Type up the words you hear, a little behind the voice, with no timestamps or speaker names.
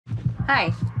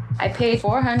Hi. I paid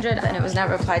 $400 and it was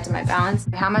never applied to my balance.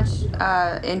 How much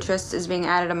interest is being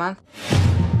added a month?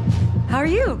 How are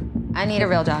you? I need a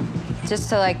real job, just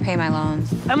to like pay my loans.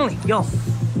 Emily, yo,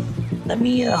 let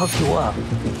me hook you up.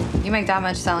 You make that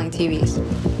much selling TVs.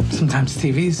 Sometimes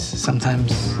TVs,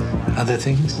 sometimes other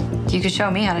things. You could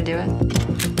show me how to do it.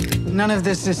 None of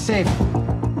this is safe.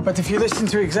 But if you listen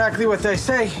to exactly what they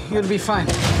say, you'll be fine.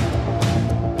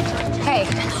 Hey,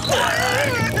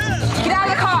 get out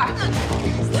of the car.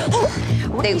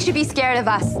 They should be scared of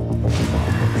us.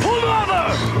 Pull over!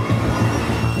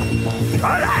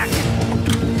 I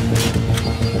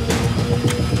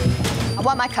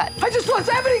want my cut. I just want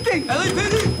everything!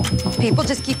 People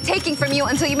just keep taking from you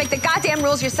until you make the goddamn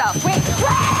rules yourself. Wait!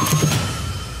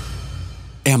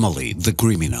 Emily, the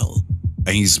Criminal.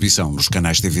 Em exibição nos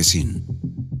canais TVCine.